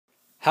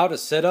How to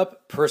set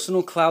up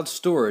personal cloud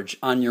storage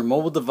on your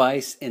mobile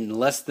device in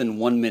less than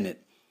 1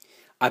 minute.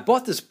 I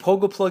bought this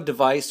PogoPlug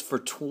device for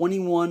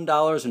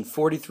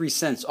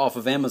 $21.43 off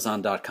of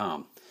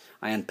Amazon.com.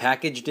 I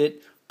unpackaged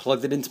it,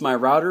 plugged it into my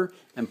router,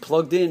 and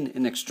plugged in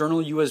an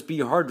external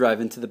USB hard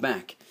drive into the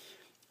back.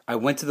 I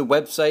went to the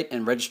website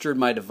and registered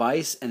my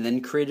device and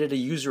then created a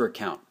user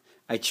account.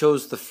 I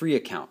chose the free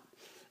account.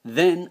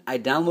 Then I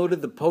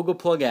downloaded the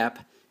PogoPlug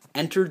app,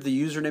 entered the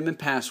username and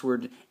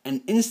password,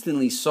 and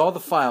instantly saw the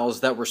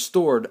files that were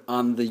stored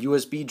on the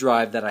USB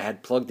drive that I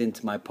had plugged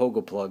into my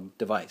PogoPlug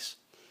device.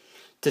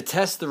 To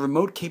test the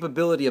remote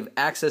capability of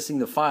accessing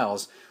the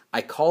files,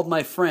 I called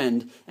my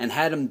friend and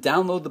had him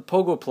download the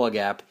PogoPlug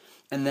app,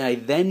 and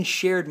then I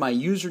shared my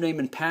username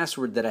and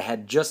password that I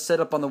had just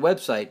set up on the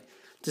website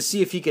to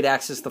see if he could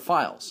access the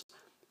files.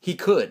 He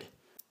could.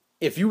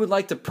 If you would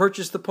like to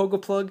purchase the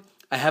PogoPlug,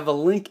 I have a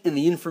link in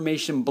the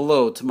information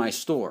below to my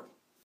store.